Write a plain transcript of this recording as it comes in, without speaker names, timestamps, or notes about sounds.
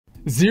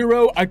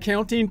Xero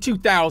Accounting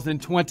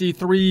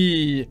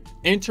 2023.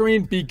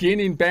 Entering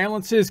beginning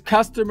balances,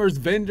 customers,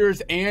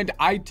 vendors, and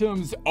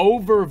items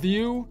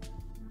overview.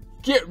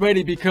 Get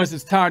ready because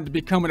it's time to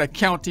become an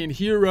accounting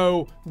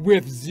hero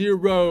with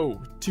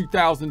Xero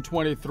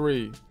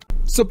 2023.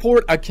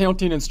 Support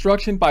accounting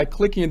instruction by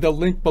clicking the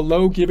link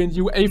below, giving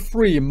you a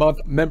free month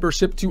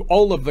membership to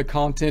all of the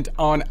content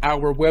on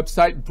our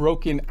website,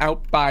 broken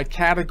out by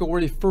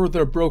category,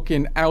 further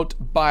broken out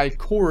by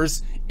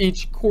course.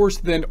 Each course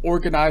then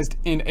organized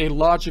in a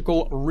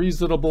logical,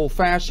 reasonable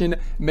fashion,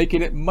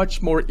 making it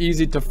much more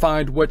easy to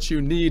find what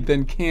you need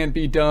than can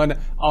be done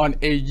on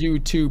a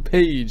YouTube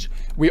page.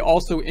 We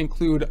also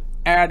include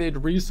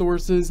added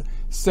resources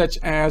such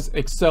as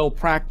Excel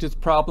practice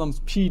problems,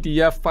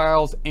 PDF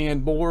files,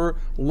 and more,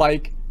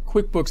 like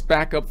QuickBooks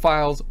backup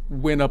files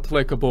when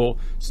applicable.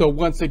 So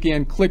once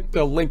again, click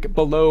the link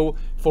below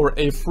for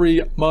a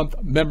free month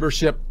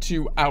membership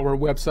to our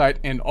website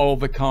and all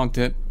the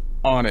content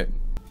on it.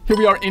 Here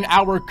we are in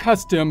our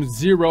custom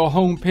Xero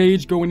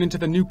homepage, going into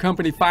the new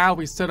company file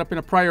we set up in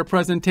a prior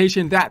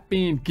presentation, that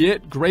being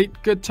Get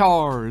Great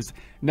Guitars.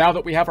 Now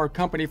that we have our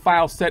company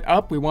file set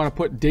up, we want to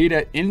put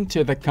data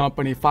into the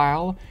company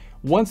file.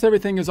 Once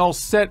everything is all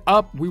set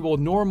up, we will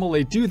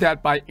normally do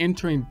that by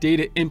entering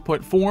data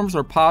input forms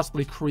or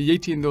possibly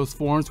creating those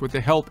forms with the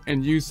help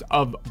and use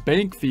of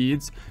bank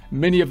feeds.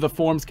 Many of the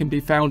forms can be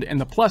found in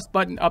the plus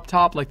button up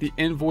top, like the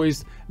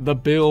invoice, the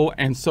bill,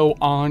 and so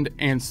on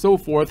and so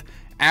forth.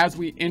 As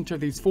we enter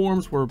these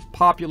forms, we're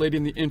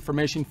populating the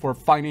information for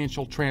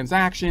financial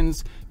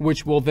transactions,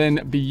 which will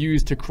then be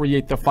used to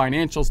create the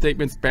financial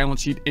statements,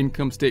 balance sheet,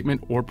 income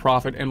statement, or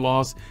profit and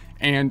loss,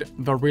 and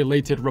the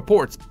related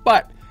reports.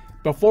 But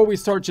before we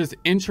start just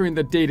entering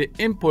the data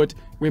input,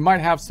 we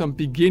might have some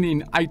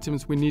beginning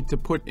items we need to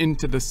put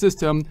into the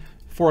system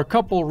for a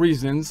couple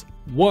reasons.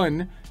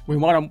 One, we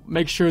want to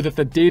make sure that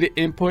the data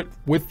input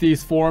with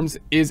these forms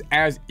is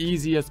as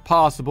easy as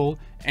possible.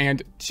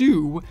 And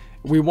two,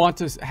 we want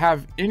to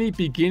have any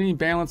beginning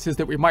balances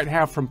that we might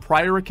have from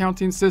prior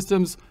accounting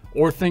systems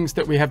or things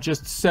that we have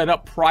just set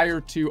up prior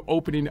to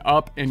opening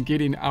up and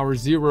getting our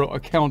Xero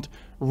account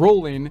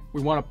rolling.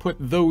 We want to put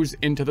those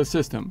into the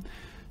system.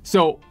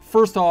 So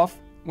first off,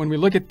 when we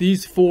look at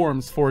these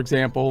forms, for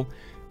example,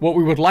 what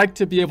we would like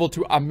to be able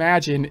to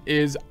imagine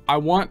is I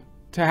want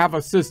to have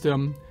a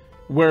system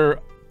where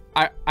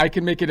I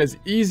can make it as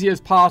easy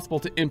as possible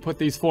to input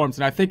these forms.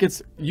 And I think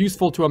it's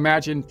useful to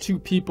imagine two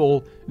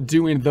people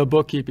doing the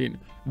bookkeeping.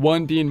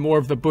 One being more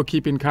of the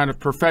bookkeeping kind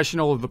of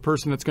professional, or the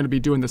person that's going to be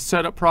doing the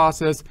setup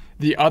process.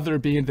 The other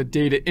being the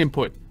data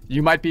input.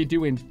 You might be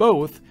doing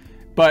both,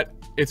 but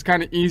it's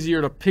kind of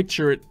easier to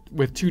picture it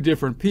with two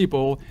different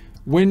people.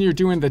 When you're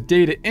doing the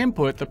data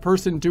input, the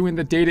person doing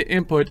the data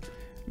input,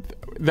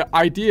 the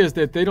idea is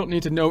that they don't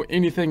need to know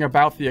anything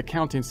about the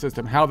accounting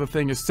system, how the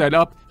thing is set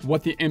up,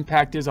 what the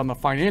impact is on the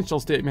financial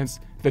statements.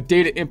 The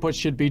data input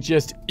should be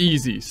just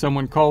easy.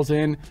 Someone calls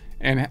in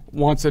and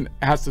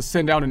has to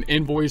send out an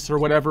invoice or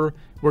whatever.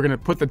 We're going to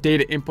put the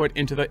data input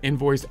into the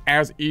invoice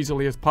as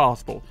easily as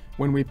possible.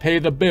 When we pay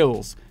the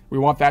bills, we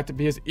want that to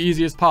be as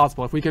easy as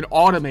possible. If we can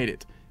automate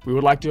it, we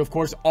would like to, of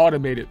course,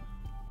 automate it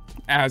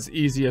as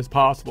easy as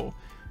possible.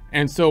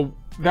 And so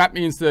that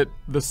means that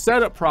the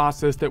setup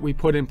process that we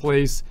put in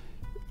place,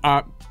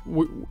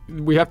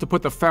 we have to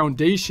put the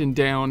foundation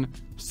down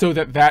so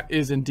that that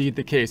is indeed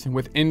the case. And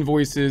with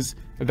invoices,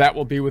 that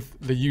will be with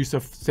the use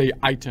of, say,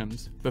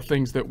 items. The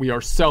things that we are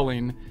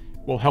selling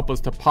will help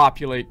us to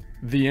populate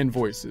the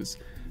invoices.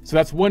 So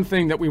that's one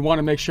thing that we want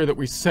to make sure that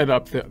we set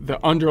up, the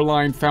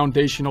underlying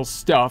foundational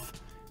stuff,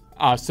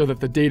 so that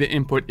the data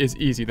input is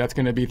easy. That's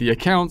going to be the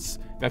accounts,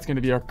 that's going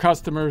to be our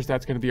customers,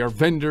 that's going to be our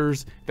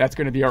vendors, that's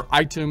going to be our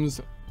items.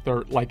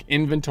 They're like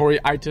inventory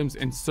items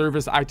and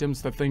service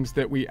items, the things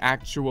that we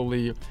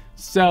actually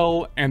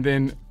sell. And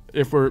then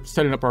if we're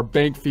setting up our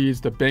bank feeds,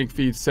 the bank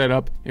feeds set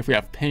up. If we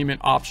have payment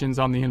options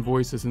on the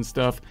invoices and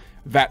stuff,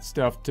 that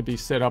stuff to be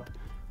set up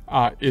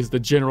is the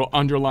general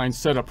underlying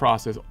setup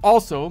process.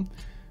 Also,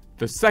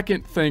 the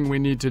second thing we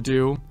need to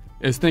do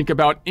is think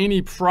about any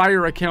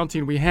prior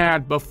accounting we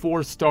had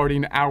before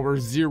starting our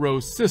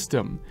Xero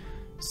system.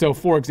 So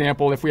for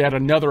example, if we had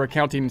another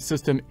accounting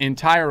system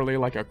entirely,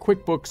 like a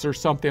QuickBooks or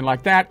something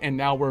like that, and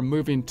now we're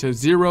moving to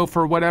Xero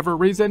for whatever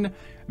reason,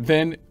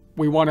 then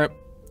we want to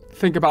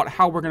think about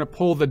how we're going to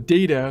pull the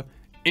data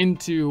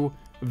into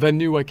the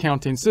new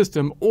accounting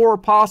system. Or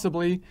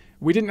possibly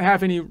we didn't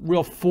have any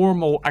real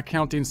formal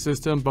accounting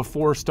system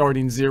before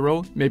starting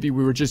Xero. Maybe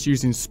we were just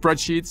using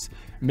spreadsheets.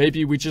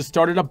 Maybe we just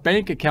started a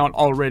bank account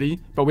already,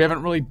 but we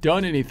haven't really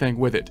done anything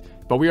with it.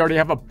 But we already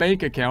have a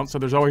bank account, so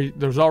there's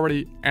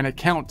already an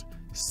account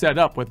set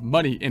up with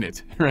money in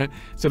it, right?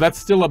 So that's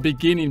still a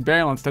beginning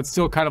balance. That's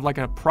still kind of like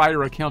a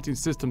prior accounting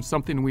system,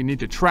 something we need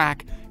to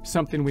track,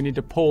 something we need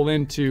to pull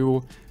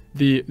into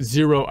the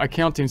Xero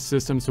accounting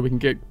system so we can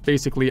get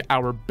basically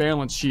our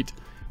balance sheet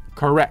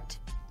correct.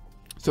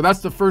 So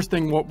that's the first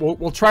thing.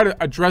 We'll try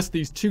to address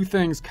these two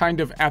things kind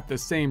of at the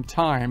same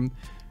time.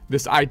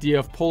 This idea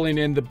of pulling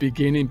in the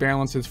beginning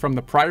balances from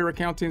the prior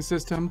accounting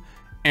system.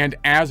 And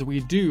as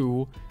we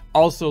do,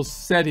 also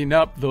setting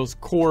up those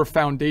core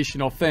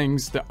foundational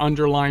things, the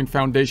underlying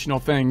foundational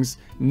things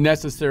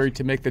necessary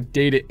to make the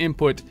data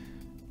input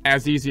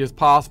as easy as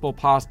possible,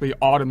 possibly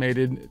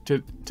automated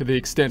to the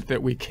extent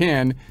that we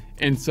can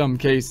in some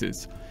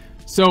cases.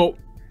 So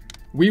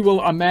we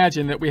will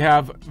imagine that we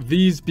have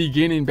these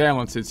beginning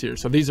balances here.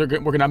 So these are, we're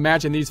going to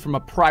imagine these from a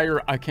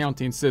prior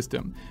accounting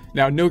system.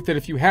 Now note that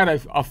if you had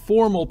a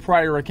formal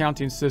prior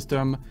accounting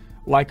system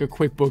like a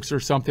QuickBooks or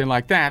something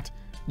like that,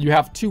 you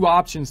have two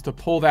options to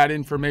pull that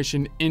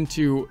information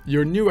into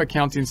your new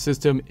accounting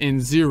system in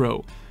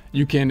Xero.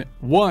 You can,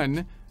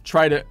 one,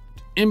 try to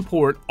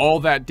import all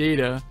that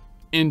data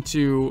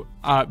into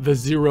the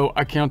Xero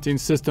accounting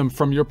system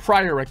from your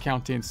prior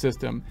accounting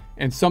system.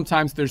 And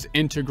sometimes there's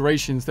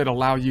integrations that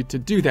allow you to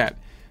do that.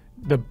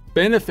 The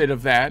benefit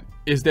of that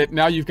is that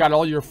now you've got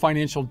all your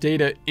financial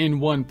data in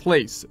one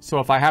place. So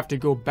if I have to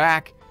go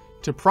back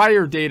to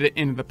prior data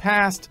in the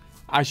past,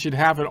 I should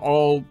have it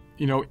all,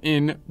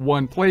 in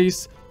one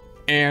place.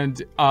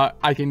 And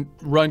I can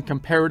run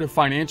comparative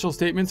financial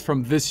statements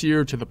from this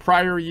year to the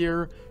prior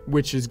year,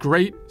 which is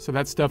great. So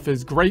that stuff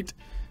is great.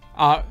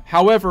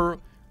 However,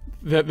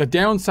 the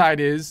downside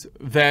is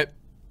that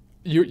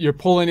you're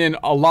pulling in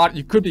a lot.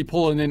 You could be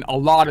pulling in a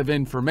lot of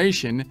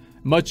information,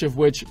 much of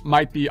which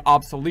might be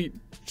obsolete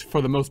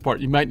for the most part.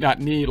 You might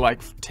not need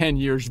like 10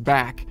 years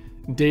back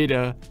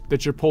data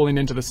that you're pulling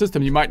into the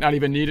system. You might not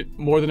even need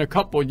more than a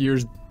couple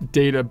years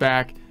data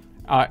back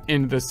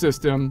in the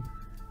system.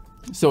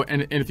 So,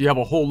 and if you have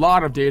a whole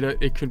lot of data,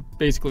 it could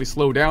basically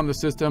slow down the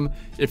system.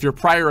 If your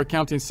prior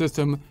accounting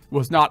system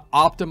was not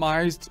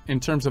optimized in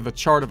terms of the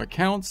chart of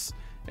accounts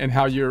and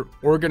how you're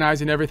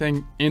organizing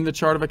everything in the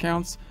chart of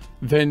accounts,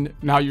 then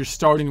now you're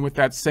starting with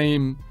that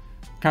same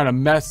kind of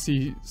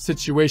messy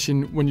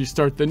situation when you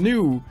start the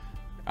new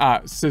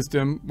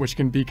system, which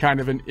can be kind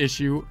of an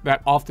issue.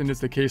 That often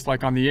is the case,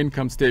 like on the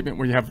income statement,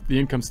 where you have the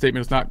income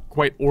statement is not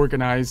quite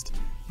organized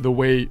the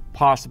way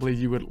possibly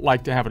you would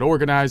like to have it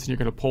organized, and you're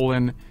going to pull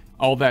in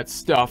all that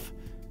stuff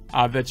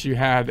that you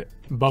had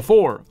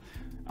before.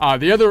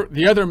 The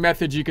other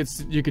method you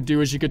could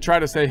do is you could try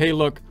to say, hey,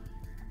 look,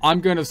 I'm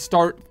going to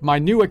start my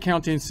new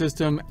accounting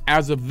system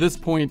as of this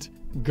point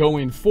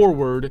going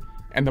forward,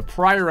 and the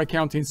prior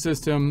accounting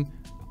system,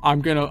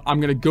 I'm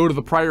gonna go to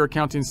the prior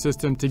accounting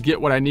system to get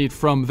what I need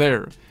from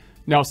there.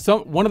 Now,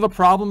 one of the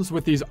problems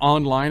with these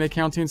online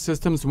accounting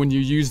systems when you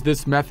use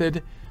this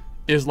method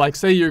is, like,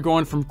 say you're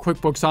going from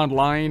QuickBooks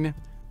Online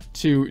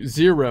to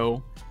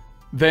Xero,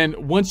 then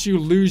once you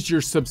lose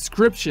your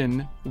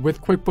subscription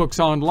with QuickBooks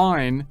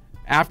Online,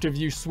 after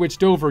you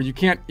switched over, you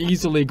can't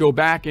easily go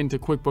back into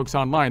QuickBooks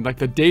Online. Like,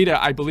 the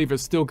data, I believe,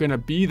 is still going to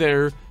be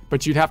there,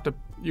 but you'd have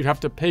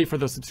to pay for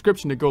the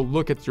subscription to go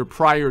look at your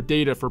prior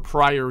data for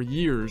prior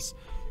years.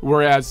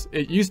 Whereas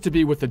it used to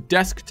be with the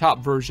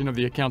desktop version of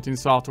the accounting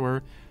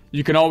software,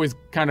 you can always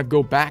kind of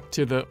go back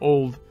to the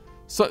old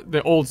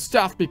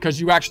stuff because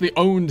you actually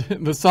owned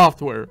the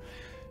software.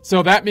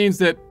 So that means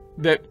that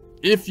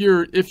if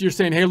you're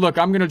saying, hey, look,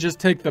 I'm going to just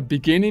take the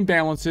beginning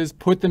balances,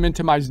 put them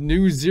into my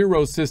new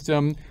Xero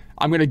system,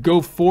 I'm going to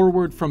go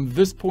forward from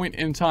this point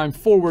in time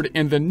forward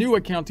in the new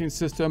accounting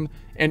system,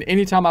 and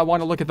anytime I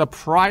want to look at the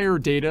prior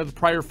data, the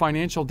prior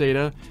financial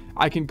data,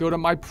 I can go to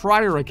my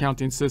prior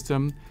accounting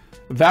system.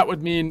 That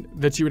would mean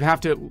that you would have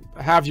to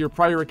have your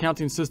prior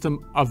accounting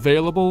system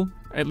available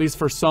at least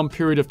for some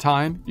period of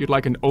time. You'd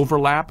like an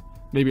overlap,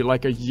 maybe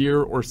like a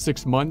year or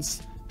 6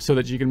 months, so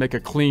that you can make a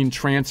clean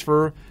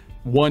transfer.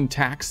 One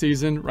tax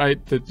season,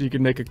 right? That you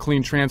can make a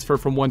clean transfer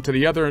from one to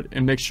the other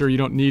and make sure you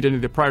don't need any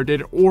of the prior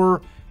data,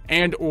 or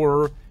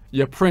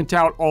you print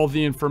out all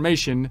the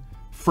information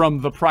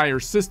from the prior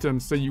system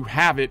so you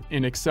have it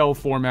in Excel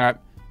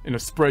format in a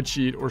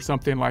spreadsheet or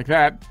something like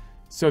that,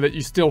 so that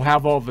you still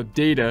have all the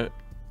data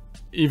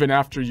even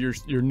after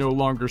you're no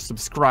longer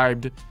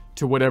subscribed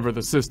to whatever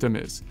the system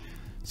is.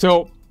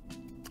 So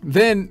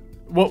then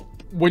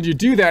when you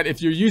do that,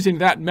 if you're using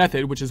that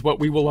method, which is what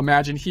we will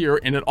imagine here,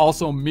 and it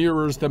also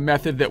mirrors the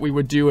method that we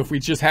would do if we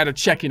just had a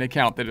checking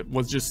account that it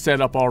was just set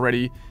up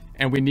already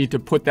and we need to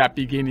put that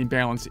beginning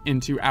balance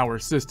into our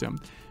system.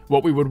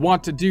 What we would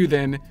want to do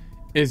then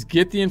is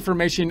get the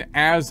information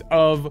as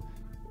of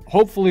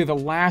hopefully the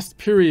last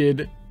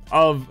period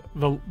of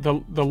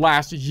the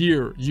last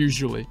year,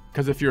 usually.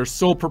 Because if you're a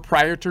sole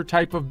proprietor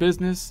type of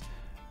business,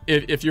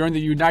 if you're in the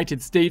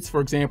United States,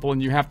 for example,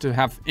 and you have to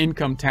have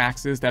income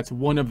taxes, that's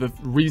one of the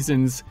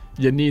reasons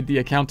you need the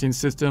accounting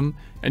system.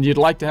 And you'd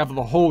like to have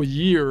the whole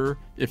year,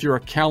 if you're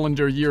a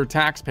calendar year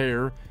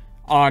taxpayer,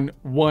 on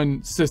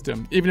one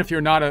system. Even if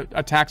you're not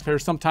a taxpayer,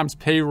 sometimes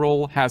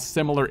payroll has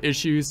similar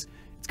issues.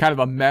 It's kind of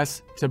a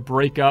mess to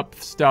break up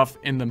stuff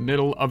in the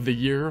middle of the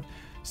year.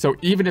 So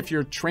even if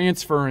you're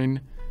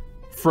transferring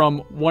from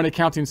one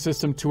accounting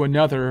system to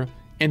another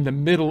in the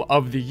middle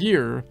of the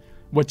year,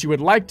 what you would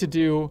like to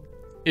do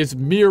is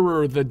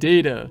mirror the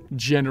data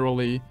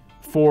generally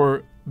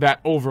for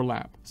that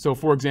overlap. So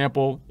for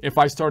example, if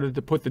I started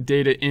to put the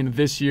data in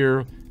this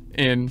year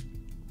in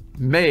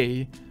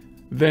May,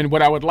 then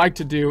what I would like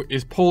to do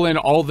is pull in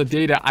all the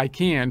data I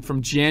can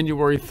from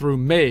January through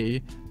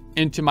May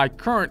into my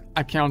current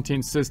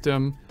accounting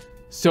system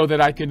so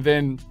that I can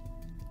then,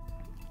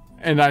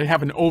 and I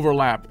have an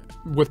overlap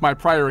with my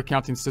prior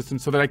accounting system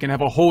so that I can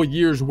have a whole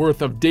year's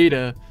worth of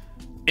data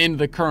in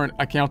the current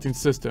accounting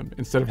system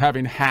instead of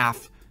having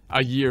half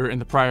a year in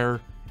the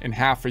prior and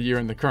half a year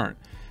in the current.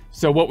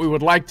 So what we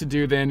would like to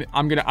do then,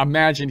 I'm going to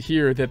imagine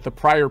here that the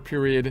prior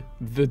period,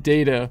 the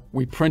data,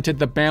 we printed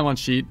the balance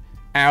sheet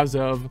as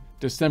of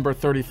December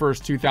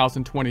 31st,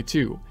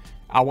 2022.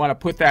 I want to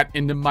put that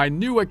into my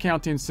new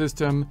accounting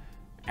system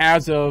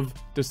as of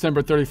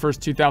December 31st,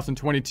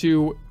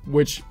 2022,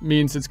 which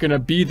means it's going to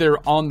be there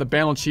on the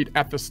balance sheet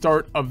at the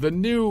start of the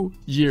new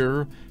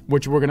year,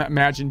 which we're going to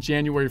imagine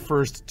January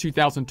 1st,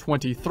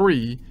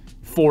 2023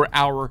 for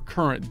our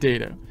current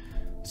data.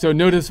 So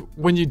notice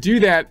when you do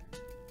that,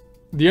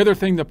 the other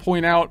thing to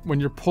point out when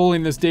you're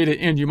pulling this data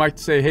in, you might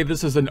say, hey,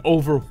 this is an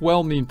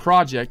overwhelming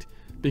project,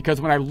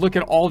 because when I look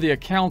at all the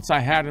accounts I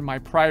had in my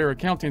prior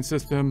accounting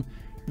system,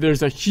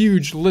 there's a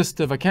huge list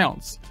of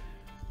accounts.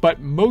 But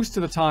most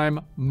of the time,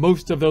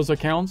 most of those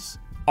accounts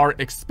are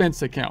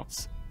expense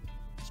accounts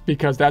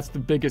because that's the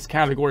biggest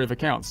category of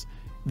accounts.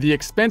 The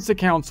expense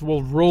accounts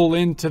will roll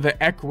into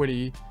the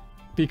equity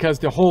because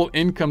the whole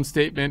income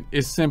statement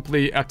is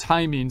simply a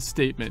timing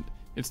statement.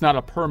 It's not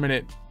a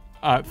permanent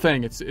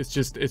thing.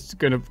 It's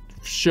going to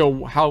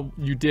show how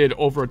you did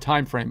over a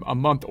time frame, a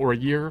month or a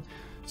year.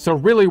 So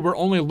really, we're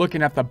only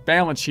looking at the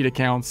balance sheet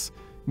accounts,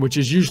 which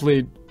is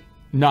usually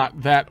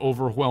not that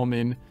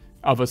overwhelming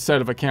of a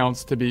set of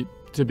accounts to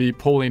be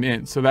pulling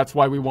in. So that's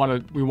why we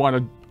want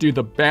to do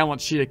the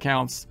balance sheet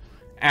accounts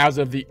as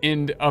of the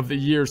end of the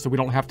year, so we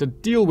don't have to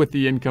deal with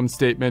the income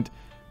statement.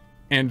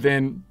 And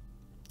then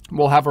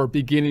we'll have our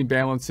beginning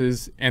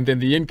balances, and then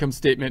the income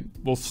statement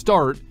will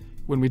start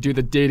when we do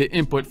the data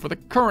input for the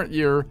current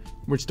year,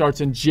 which starts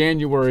in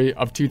January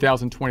of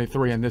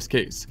 2023 in this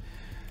case.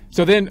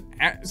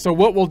 So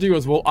what we'll do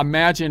is we'll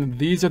imagine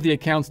these are the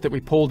accounts that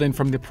we pulled in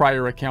from the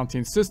prior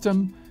accounting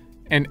system.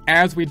 And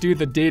as we do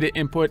the data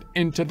input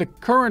into the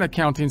current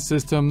accounting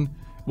system,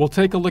 we'll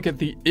take a look at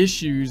the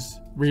issues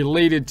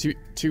related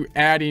to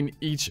adding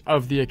each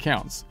of the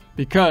accounts.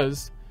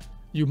 Because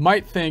you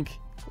might think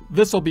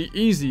this will be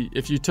easy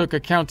if you took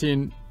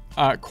accounting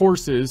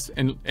courses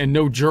and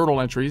no journal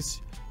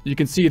entries. You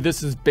can see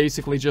this is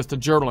basically just a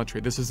journal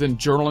entry. This is in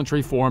journal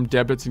entry form,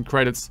 debits and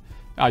credits.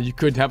 You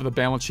could have the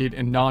balance sheet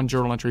in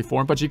non-journal entry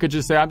form, but you could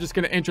just say, I'm just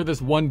going to enter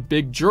this one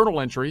big journal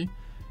entry,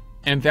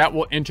 and that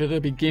will enter the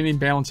beginning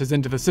balances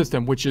into the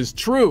system, which is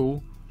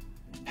true.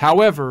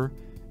 However,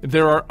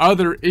 there are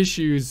other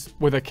issues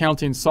with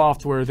accounting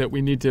software that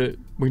we need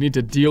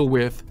to deal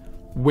with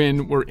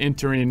when we're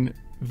entering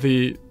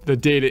the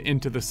data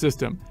into the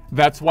system.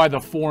 That's why the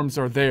forms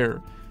are there.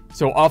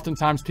 So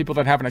oftentimes people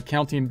that have an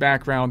accounting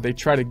background, they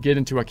try to get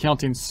into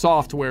accounting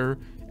software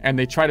and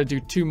they try to do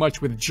too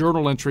much with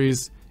journal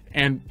entries,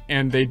 and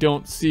they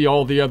don't see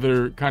all the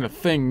other kind of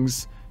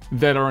things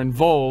that are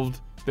involved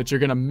that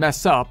you're going to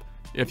mess up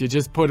if you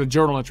just put a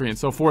journal entry in.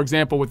 So for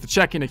example, with the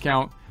checking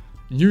account,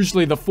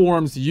 usually the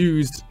forms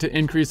used to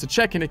increase a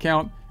checking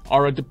account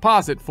are a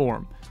deposit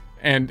form.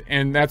 And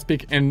that's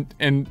big. And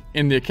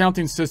in the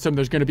accounting system,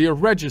 there's going to be a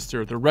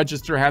register. The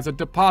register has a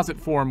deposit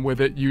form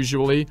with it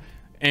usually,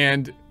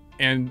 and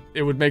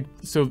it would make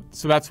so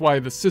that's why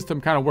the system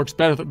kind of works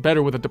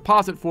better with a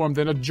deposit form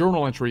than a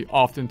journal entry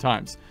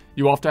oftentimes.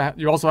 You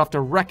also have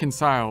to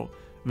reconcile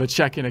the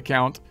checking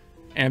account,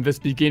 and this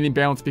beginning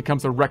balance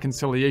becomes a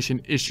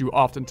reconciliation issue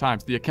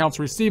oftentimes. The accounts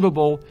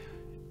receivable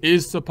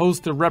is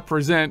supposed to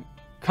represent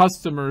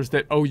customers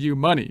that owe you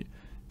money.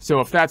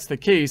 So if that's the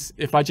case,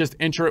 if I just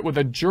enter it with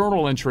a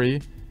journal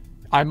entry,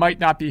 I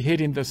might not be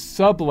hitting the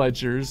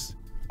subledgers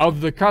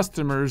of the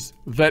customers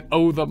that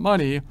owe the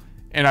money,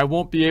 and I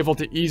won't be able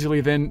to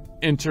easily then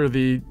enter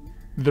the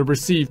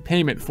receive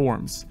payment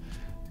forms.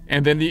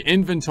 And then the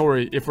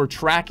inventory, if we're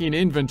tracking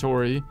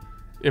inventory,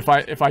 if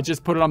I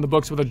just put it on the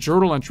books with a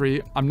journal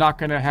entry, I'm not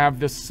going to have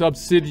this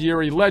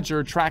subsidiary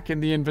ledger tracking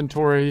the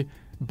inventory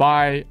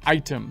by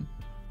item.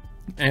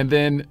 And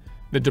then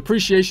the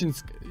depreciation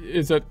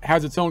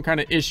has its own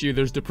kind of issue.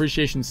 There's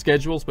depreciation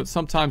schedules, but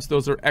sometimes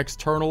those are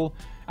external.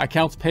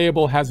 Accounts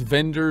payable has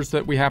vendors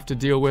that we have to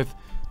deal with.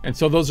 And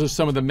so those are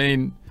some of the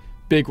main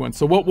big ones.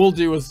 So what we'll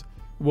do is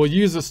we'll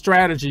use a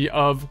strategy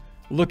of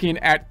looking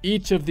at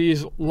each of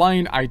these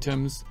line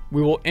items.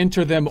 We will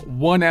enter them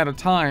one at a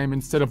time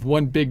instead of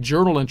one big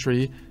journal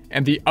entry,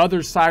 and the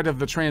other side of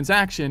the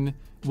transaction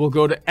will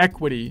go to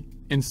equity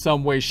in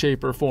some way,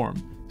 shape, or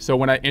form. So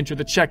when I enter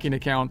the checking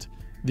account,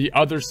 the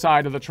other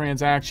side of the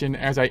transaction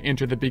as I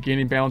enter the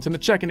beginning balance in the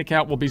checking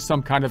account will be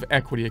some kind of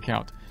equity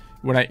account.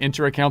 When I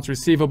enter accounts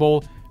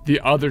receivable,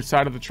 the other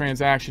side of the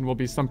transaction will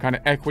be some kind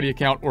of equity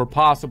account or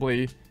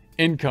possibly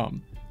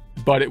income,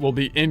 but it will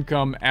be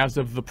income as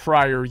of the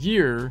prior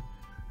year,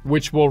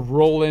 which will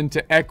roll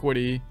into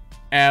equity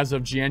as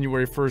of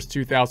January 1st,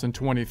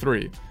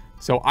 2023.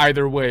 So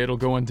either way, it'll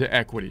go into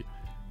equity.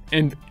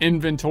 In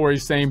inventory,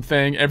 same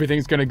thing.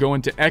 Everything's going to go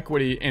into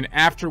equity. And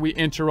after we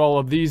enter all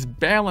of these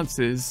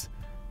balances,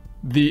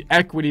 the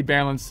equity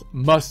balance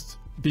must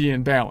be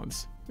in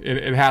balance.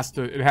 It has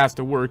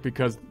to work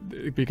because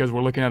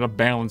we're looking at a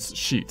balance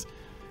sheet.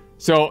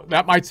 So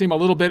that might seem a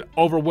little bit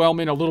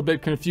overwhelming, a little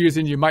bit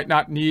confusing. You might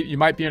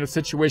be in a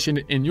situation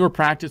in your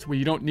practice where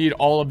you don't need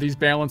all of these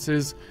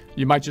balances.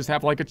 You might just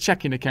have like a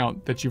checking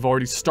account that you've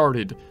already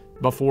started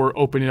before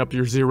opening up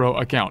your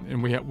Xero account,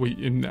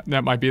 and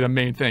that might be the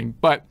main thing.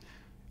 But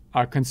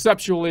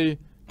conceptually,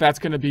 that's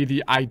going to be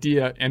the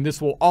idea, and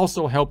this will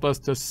also help us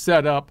to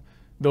set up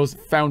those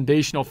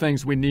foundational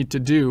things we need to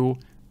do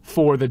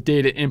for the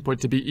data input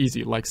to be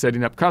easy, like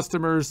setting up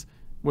customers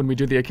when we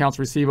do the accounts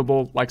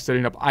receivable, like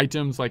setting up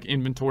items like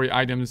inventory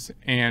items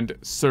and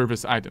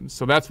service items.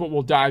 So that's what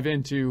we'll dive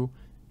into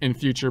in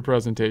future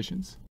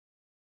presentations.